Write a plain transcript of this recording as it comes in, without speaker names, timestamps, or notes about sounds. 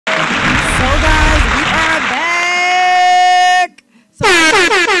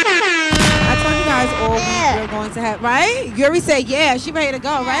Yeah, right? Yuri said, yeah, she ready to go,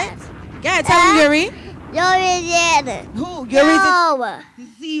 right? Yeah, tell him, Yuri. Yuri. Who? Yuri's the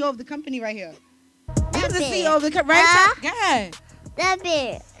CEO of the company right here. He's the CEO of the company, right? Go ahead.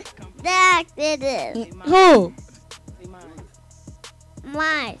 That did it. Who?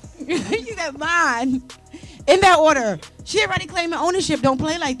 Mine. You said mine. In that order. She already claiming ownership. Don't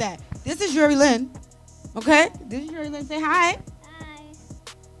play like that. This is Yuri Lynn. Okay? This is Yuri Lynn. Say hi. Hi.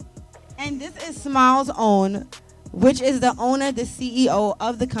 And this is Smile's own, which is the owner, the CEO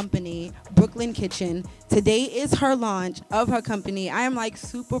of the company, Brooklyn Kitchen. Today is her launch of her company. I am like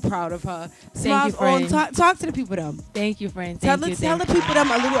super proud of her. Thank you, friend. Talk to the people them. Thank you, friend. Tell the people them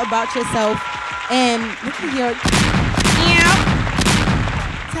a little about yourself. And look at your...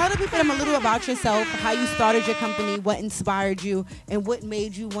 Tell the people them a little about yourself, how you started your company, what inspired you, and what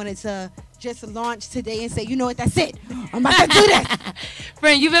made you wanted to just launch today and say, you know what, that's it. I'm about to do this.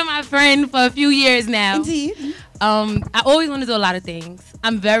 Friend, you've been my friend for a few years now. Indeed. I always want to do a lot of things.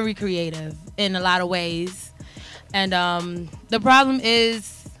 I'm very creative in a lot of ways. And the problem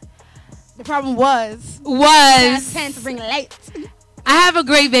was past tense, bring light. I have a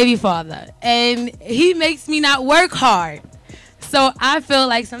great baby father, and he makes me not work hard. So I feel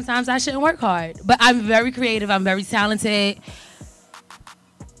like sometimes I shouldn't work hard. But I'm very creative. I'm very talented.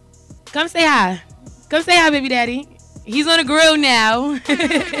 Come say hi. Come say hi, baby daddy. He's on the grill now. we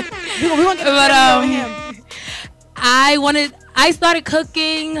want to get him. I started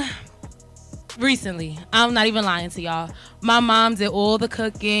cooking recently. I'm not even lying to y'all. My mom did all the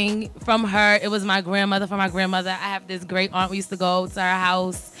cooking from her. It was my grandmother from my grandmother. I have this great aunt. We used to go to her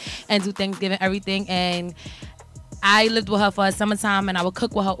house and do Thanksgiving, everything. And I lived with her for a summertime, and I would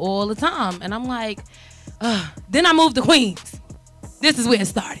cook with her all the time. And I'm like, then I moved to Queens. This is where it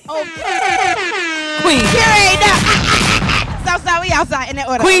started. Oh, Queens. Southside, we outside in that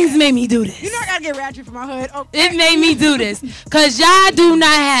order. Queens made me do this. You know I gotta get ratchet from my hood. Okay. It made me do this. Because y'all do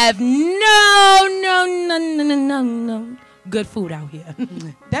not have no good food out here.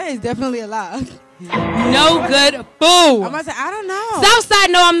 That is definitely a lie. No good food. I'm gonna say, I don't know. Southside,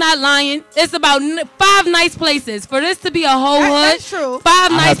 no, I'm not lying. It's about 5 nice places. For this to be a whole hood, that's true.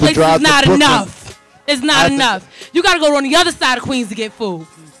 5 nice places is not enough. It's not enough. You gotta go on the other side of Queens to get food.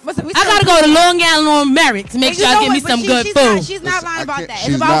 I gotta go to Long Island or Merrick to make sure I get me some good food. She's not lying about that.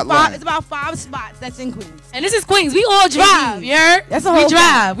 It's about 5 spots that's in Queens. And this is Queens. We all drive, you heard? That's a whole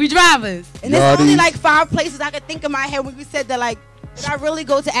drive. We drivers. And there's only like 5 places I could think in my head when we said that, like, that I really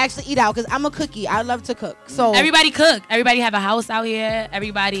go to actually eat out, because I'm a cookie. I love to cook. So everybody cook. Everybody have a house out here.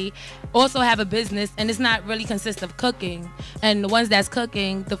 Everybody also have a business, and it's not really consist of cooking. And the ones that's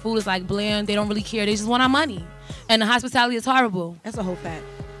cooking, the food is like bland. They don't really care. They just want our money. And the hospitality is horrible. That's a whole fact.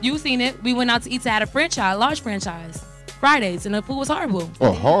 You seen it. We went out to eat at a large franchise, Fridays, and the food was horrible.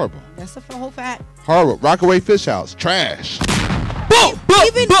 Oh, horrible. That's a whole fact. Horrible. Rockaway Fish House, trash.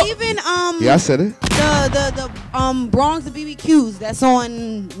 Even yeah, I said it. The Bronx BBQs that's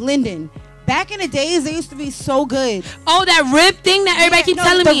on Linden. Back in the days, they used to be so good. Oh, that rib thing that everybody keeps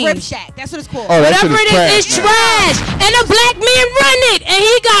telling me. The Rib Shack. That's what it's called. Oh, whatever it is, it's trash. And a black man run it, and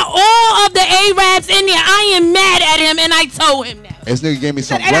he got all of the Arabs in there. I am mad at him, and I told him that. This nigga gave me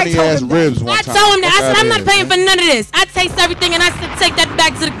some runny ass ribs one time. I told him that. I said, I'm not paying for none of this. I taste everything, and I said, take that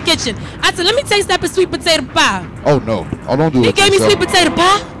back to the kitchen. I said, let me taste that sweet potato pie. Oh no, oh don't do it. He gave me sweet potato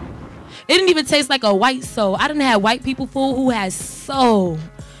pie. It didn't even taste like a white soul. I didn't have white people food who has soul.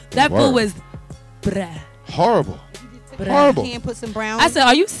 That food was horrible. Horrible. Can't put some brown. I said,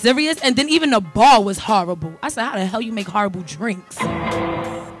 are you serious? And then even the bar was horrible. I said, how the hell you make horrible drinks?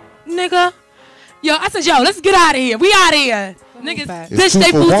 Nigga. Yo, I said, yo, let's get out of here. We out of here. Niggas, bitch,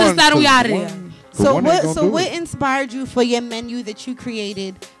 they food to the side and we out of here. So what inspired you for your menu that you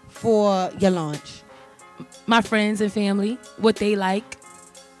created for your launch? My friends and family, what they like,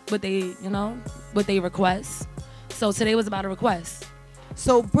 what they request. So today was about a request.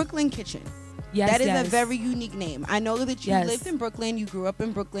 So Brooklyn Kitchen. Yes, that is a very unique name. I know that you lived in Brooklyn. You grew up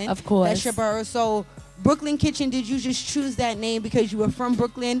in Brooklyn. Of course. That's your borough. So Brooklyn Kitchen, did you just choose that name because you were from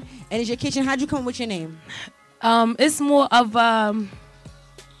Brooklyn? And is your kitchen, how'd you come with your name? It's more of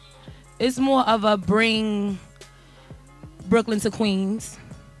a bring Brooklyn to Queens.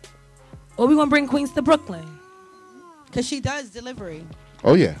 Or we gonna bring Queens to Brooklyn. Because she does delivery.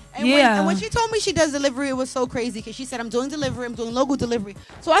 Oh, yeah. And when she told me she does delivery, it was so crazy because she said, I'm doing delivery, I'm doing local delivery.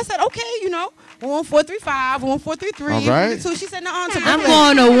 So I said, okay, 11435, 1433. All right. So she said, no, I'm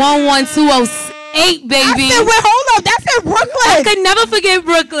going to 11208, baby. I said, wait, hold up, that's in Brooklyn. I could never forget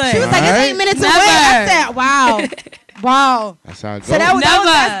Brooklyn. She was like, it's 8 minutes away. I said, wow. Wow. That's how it goes. So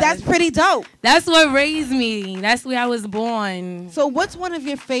that's pretty dope. That's what raised me. That's where I was born. So what's one of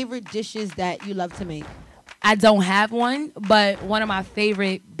your favorite dishes that you love to make? I don't have one, but one of my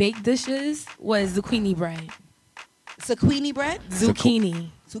favorite baked dishes was zucchini bread. Zucchini bread? Zucchini.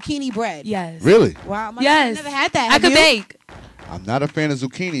 Zucchini bread. Yes. Really? Wow. Yes. I've never had that. I Have could you? bake. I'm not a fan of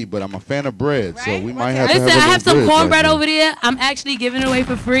zucchini, but I'm a fan of bread. So Right? we What's might that? have to Listen, have I a have some little bread cornbread right over there. I'm actually giving it away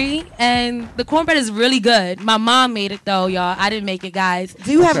for free, and the cornbread is really good. My mom made it though, y'all. I didn't make it, guys.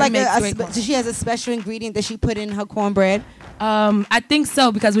 Do you have like Makes a great cornbread. does she has a special ingredient that she put in her cornbread? I think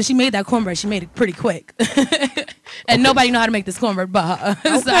so, because when she made that cornbread, she made it pretty quick. And nobody know how to make this cornbread but her.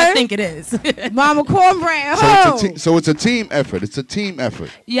 So Okay. I think it is. Mama cornbread. So it's a team effort. It's a team effort.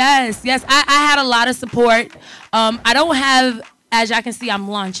 Yes. I had a lot of support. I don't have, as y'all can see, I'm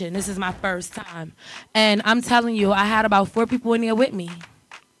launching. This is my first time. And I'm telling you, I had about 4 people in there with me.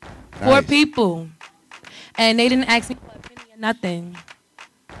 4 Nice. people. And they didn't ask me for a penny or nothing.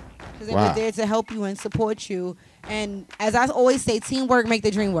 Because they were there to help you and support you. And as I always say, teamwork make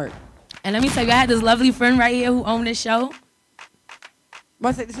the dream work. And let me tell you, I had this lovely friend right here who owned this show.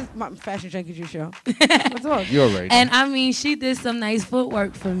 This is my Fashion Junkie Juice show. What's up? You already know. And I mean, she did some nice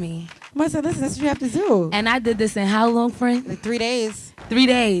footwork for me. Listen, that's what you have to do. And I did this in how long, friend? Like 3 days. 3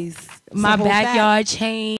 days. My whole backyard changed.